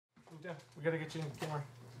We gotta get you in the camera.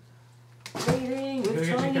 Dating with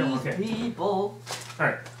Chinese people.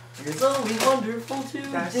 Alright. It's only wonderful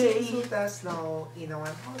today. That's no, you know,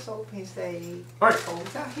 I'm also stay. Alright. Oh,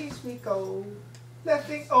 now here we go.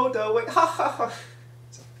 Laughing all the way. Ha ha ha.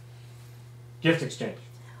 Gift exchange.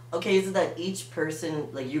 Okay, is it that each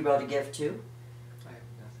person, like, you brought a gift too? I have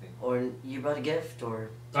nothing. Or you brought a gift, or?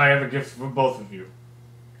 I have a gift for both of you.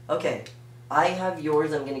 Okay. I have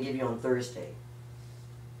yours I'm gonna give you on Thursday.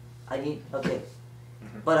 Okay.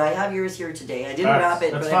 But I have yours here today. I didn't wrap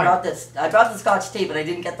it, but fine. I brought the Scotch tape, but I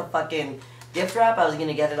didn't get the fucking gift wrap. I was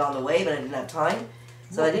gonna get it on the way, but I didn't have time.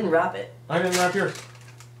 So I didn't wrap it. I didn't wrap yours. Okay.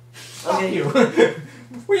 Fuck you.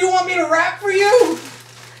 What do you want me to wrap for you?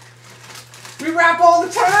 We rap all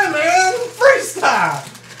the time, man. Freestyle.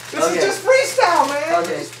 This is just freestyle, man.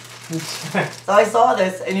 Okay. So I saw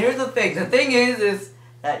this, and here's the thing. The thing is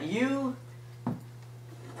that you...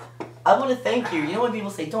 I want to thank you. You know when people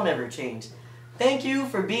say, don't ever change. Thank you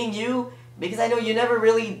for being you, because I know you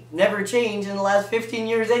never change in the last 15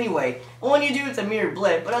 years anyway. And when you do, it's a mere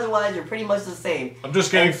blip, but otherwise you're pretty much the same. I'm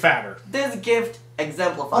just getting fatter. This gift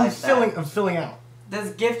exemplifies that. I'm filling out.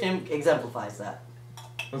 This gift exemplifies that.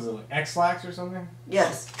 Was it like X-Lax or something?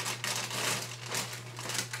 Yes.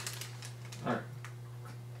 Alright.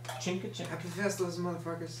 Chinka chink. Happy Festivus,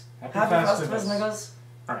 motherfuckers. Happy Festivus, niggas.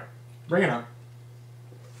 Alright. Bring it on.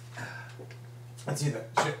 Let's see that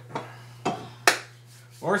shit.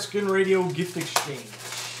 Foreskin Radio gift exchange.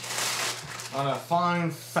 On a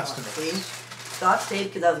fine festival. Scotch tape,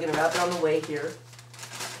 because I was going to wrap it on the way here.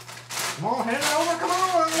 Come on, hand it over. Come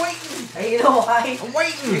on, I'm waiting. Hey, you know why? I'm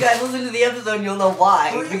waiting. You guys listen to the episode and you'll know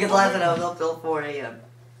why. Because last night I was up till 4 a.m.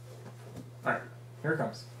 Alright, here it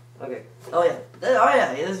comes. Okay. Oh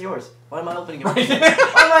yeah. It is yours. Why am I opening it for you?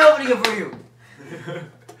 Why am I opening it for you?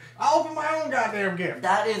 I'll open my own goddamn gift.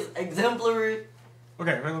 That is exemplary.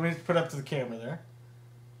 Okay, let me put it up to the camera there.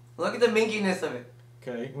 Look at the minkiness of it.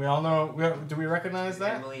 Okay, we all know. Do we recognize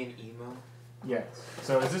that? Emily and Emo. Yes.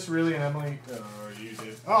 So is this really an Emily? Oh, you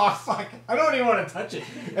did. Oh fuck! I don't even want to touch it.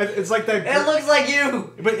 It's like that. It looks like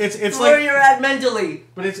you. But it's where like you're at mentally.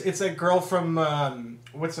 But it's that girl from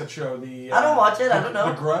what's that show? The I don't watch it. I don't know.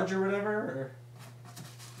 The Grudge or whatever. Or...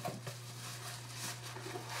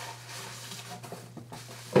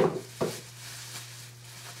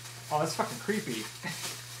 Oh, that's fucking creepy.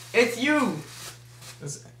 It's you.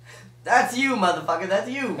 That's you, motherfucker. That's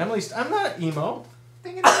you. Emily, I'm not emo.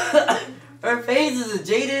 Her face is as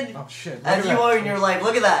jaded as you are in your life.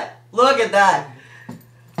 Look at that. Look at that.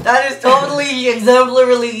 That is totally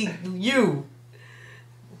exemplarily you.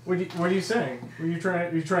 What are you saying? Are you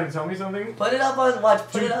trying to tell me something? Put it up on watch.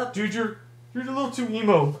 Put it up. Dude, you're a little too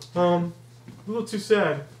emo. A little too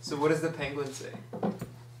sad. So what does the penguin say?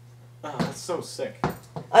 Oh, that's so sick.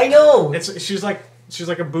 I know. She's like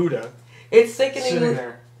a Buddha. It's sickening. Sitting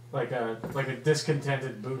there like a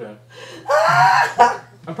discontented Buddha.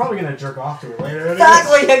 I'm probably gonna jerk off to her later.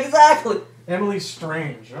 Exactly. Emily's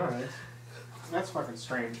strange. All right. That's fucking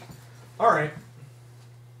strange. All right.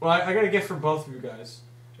 Well, I got a gift for both of you guys.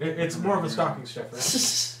 It's more of a stocking stuffer.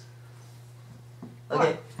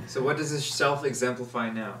 Okay. So what does this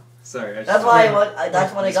self-exemplify now? Sorry. That's why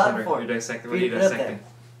that's what I got it for. You're dissecting. What are you dissecting?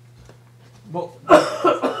 Well,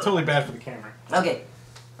 totally bad for the camera. Okay.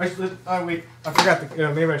 Wait, I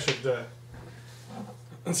forgot maybe I should,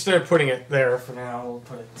 instead of putting it there for now, we'll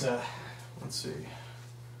put it, let's see.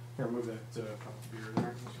 Here, move that, beer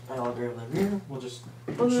there. I'll grab the beer. We'll just,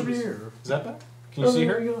 the beer. Is that bad? Can you see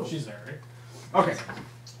her? There She's there, right? Okay.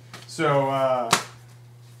 So,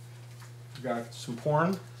 we got some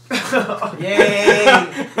porn. Yay!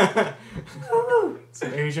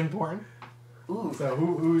 Some Asian porn. Ooh. So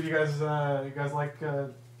who you guys like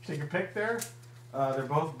take a pick there? They're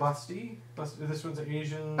both busty. This one's an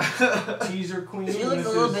Asian teaser queen. She looks a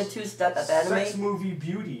little bit too stuck at anime. Sex movie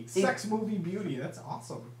beauty. Sex movie beauty. That's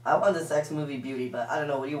awesome. I want the sex movie beauty, but I don't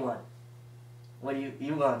know what you want. What do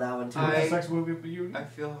you want that one too? Sex movie beauty. I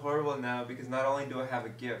feel horrible now because not only do I have a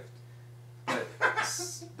gift, but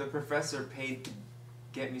the professor paid to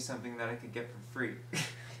get me something that I could get for free.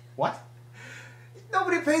 What?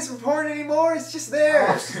 Nobody pays for porn anymore. It's just there.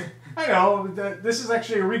 Oh, I know. This is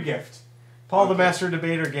actually a regift. Paul, the master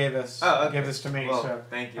debater, gave this to me. Well, so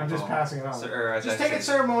thank you. I'm just passing it on. Just take it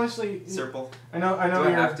ceremoniously. Circle. I know. Do I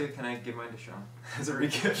have to? Can I give mine to Sean as a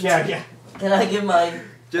regift? Yeah. Can I give mine?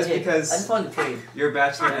 Just because I just want to trade. You're a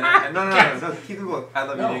bachelor. And no. Keep it book. I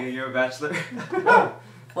love you, nigga. You're a bachelor. No.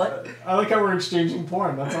 What? I like how we're exchanging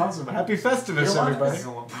porn. That's awesome. Happy Festivus, everybody. I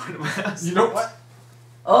don't want porn in my house. You know what?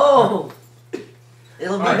 Oh.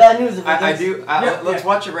 It'll be bad news if it I gets... do. Let's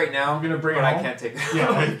watch it right now. I'm gonna bring but it I home. can't take it.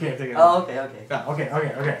 Yeah, you can't take it. Oh, okay, okay. Yeah, okay.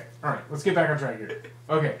 All right, let's get back on track here.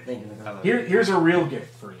 Okay, Thank you. here's a real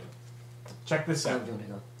gift for you. Check this out.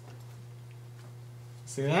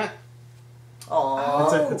 See that?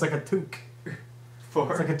 Aww. It's like a toque. For?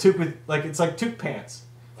 It's like a toque with it's like toque pants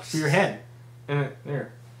for your head. And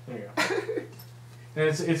there you go. And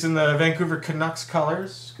it's in the Vancouver Canucks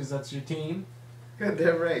colors because that's your team. God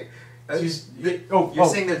damn right. You're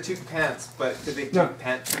saying they're toque pants, but do they toque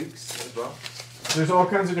pant toques as well? There's all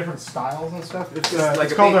kinds of different styles and stuff.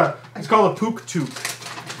 It's called a pook toque.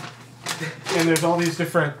 And there's all these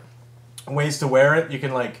different ways to wear it. You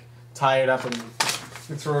can tie it up and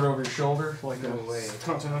throw it over your shoulder like a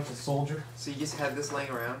continental soldier. So you just had this laying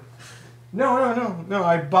around? No.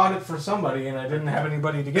 I bought it for somebody and I didn't have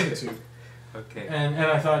anybody to give it to. Okay. And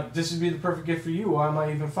I thought this would be the perfect gift for you. Why am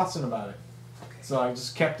I even fussing about it? Okay. So I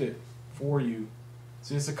just kept it for you.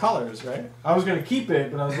 See, it's the colors, right? I was gonna keep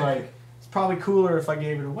it, but I was like, it's probably cooler if I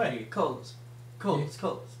gave it away. Colors.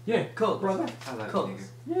 Yeah, cool, brother. I love cool. you,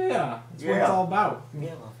 nigga. Yeah, that's what it's all about.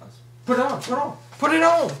 Yeah, love us. Put it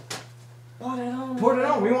on.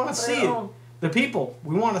 We want to see it. The people,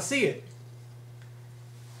 we want to see it.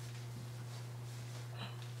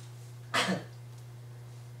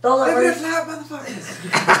 Live it flat, motherfuckers!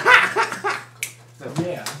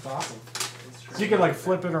 Yeah, that's awesome. So you can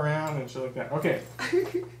flip it around and shit like that. Okay.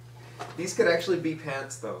 These could actually be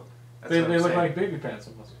pants, though. That's They what I'm look saying. like baby pants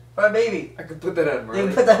almost. For a baby. I could put that on, You Marley.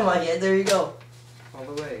 can put that in my head. There you go. All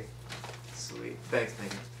the way. Sweet. Thanks,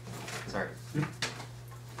 nigga. Sorry.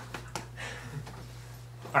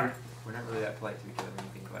 Alright. We're not really that polite to each other when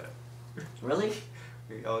you think about it. Really?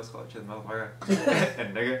 We always call each other motherfucker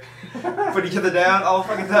and nigga. Put each other down all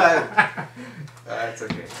fucking time. It's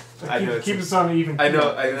okay. I know Keep us on an even. I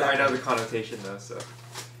know the connotation though, so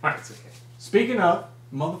Alright. it's okay. Speaking of,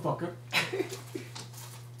 motherfucker,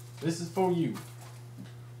 this is for you.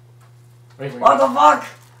 Wait. What the fuck?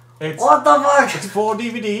 What the fuck? It's 4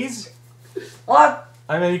 DVDs. What?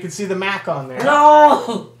 I mean, you can see the Mac on there.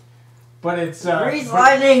 No! But it's Grease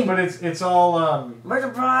lightning! But it's all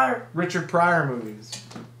Richard Pryor. Richard Pryor movies.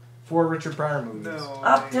 4 Richard Pryor movies. No.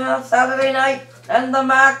 Uptown Saturday Night and the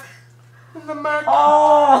Mac. And the Mac.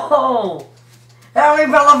 Oh! Harry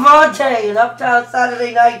Belafonte in Uptown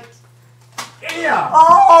Saturday Night. Yeah.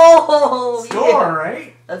 Oh! Score, Yeah.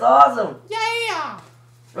 right? That's awesome. Yeah.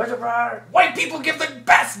 Richard Pryor. White people give the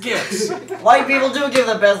best gifts. White people do give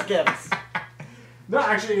the best gifts. No,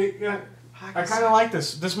 actually, I kind of like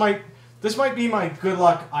this. This might be my good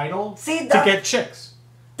luck idol See, to get chicks.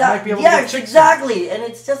 Might be able to yes, get chicks. exactly. And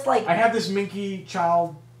it's just like... I have this minky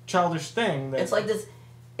childish thing. It's like this...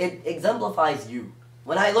 It exemplifies you.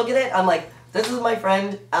 When I look at it, I'm like, this is my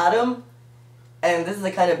friend Adam, and this is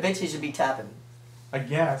the kind of bitch he should be tapping. I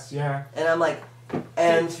guess, yeah. And I'm like...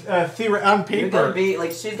 And... on paper. You're gonna be...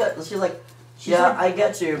 Like, she's like... Yeah, like, I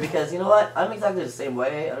get you, because you know what? I'm exactly the same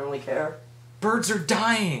way. I don't really care. Birds are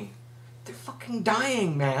dying. They're fucking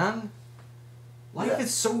dying, man. Life Yeah.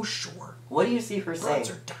 is so short. What do you see her saying?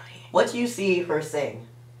 Birds are dying. What do you see her saying?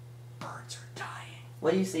 Birds are dying.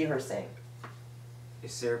 What do you see her saying?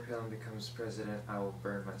 If Sarah Palin becomes president, I will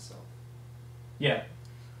burn myself. Yeah.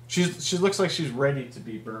 She looks like she's ready to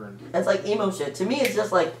be burned. It's like emo shit. To me, it's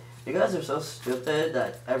just like, you guys are so stupid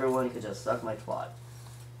that everyone could just suck my twat.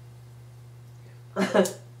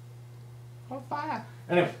 On fire.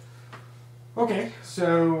 Anyway. Okay,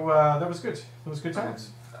 so that was good. That was good times.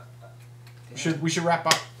 We should wrap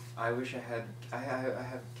up. I wish I had. I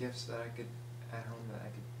have gifts that I could at home that I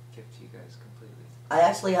could give to you guys completely. I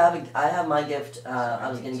actually have my gift. I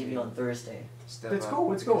was gonna give you on Thursday. It's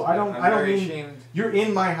cool. It's cool. I don't very mean ashamed. you're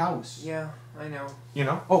in my house. Yeah, I know. You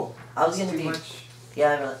know. Oh. I was It's gonna too be. much.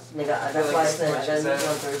 Yeah, I know. Nigga, that's like why I it's said I too gotta much meet you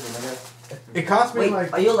on inside. Thursday, nigga. It cost me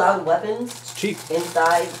Wait, are you allowed weapons It's cheap.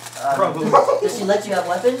 inside? Probably. Does she let you have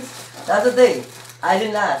weapons? That's the thing. I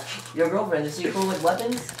didn't ask. Your girlfriend, is she cool with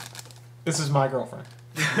weapons? This is my girlfriend.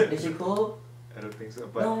 Is she cool? I don't think so,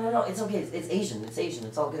 but No, it's okay. It's Asian. It's Asian.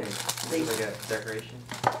 It's all good. It's it's Asian. like a decoration.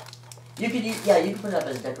 You could use, yeah, you could put it up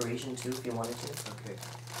as decoration too if you wanted to. Okay.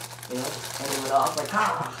 You know, and it went off like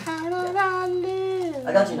ha. How did I live?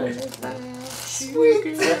 I got you nunchucks. Sweet. I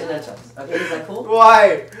got you nunchucks. Okay, is that cool? Why?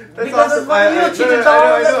 That's Because awesome. it's for you,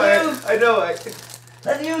 Chichataro, I know.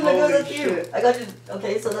 That's you, Holy nigga. That's you. shit. I got you.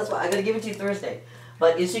 Okay, so that's why I gotta give it to you Thursday.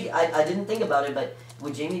 But is she? I didn't think about it. But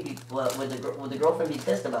would Jamie be? Would the girlfriend be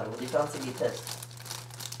pissed about it? Would the fiance be pissed?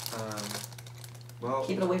 Well,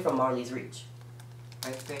 Keep it away from Marley's reach.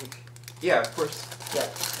 I think. Yeah, of course. Yeah.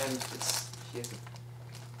 And it's. She has to.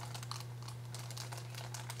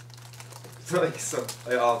 like so.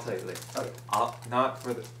 I'll tell you. Like, Okay. Not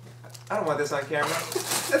for the. I don't want this on camera.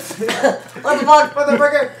 What the fuck?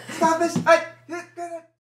 Motherfucker! Stop this!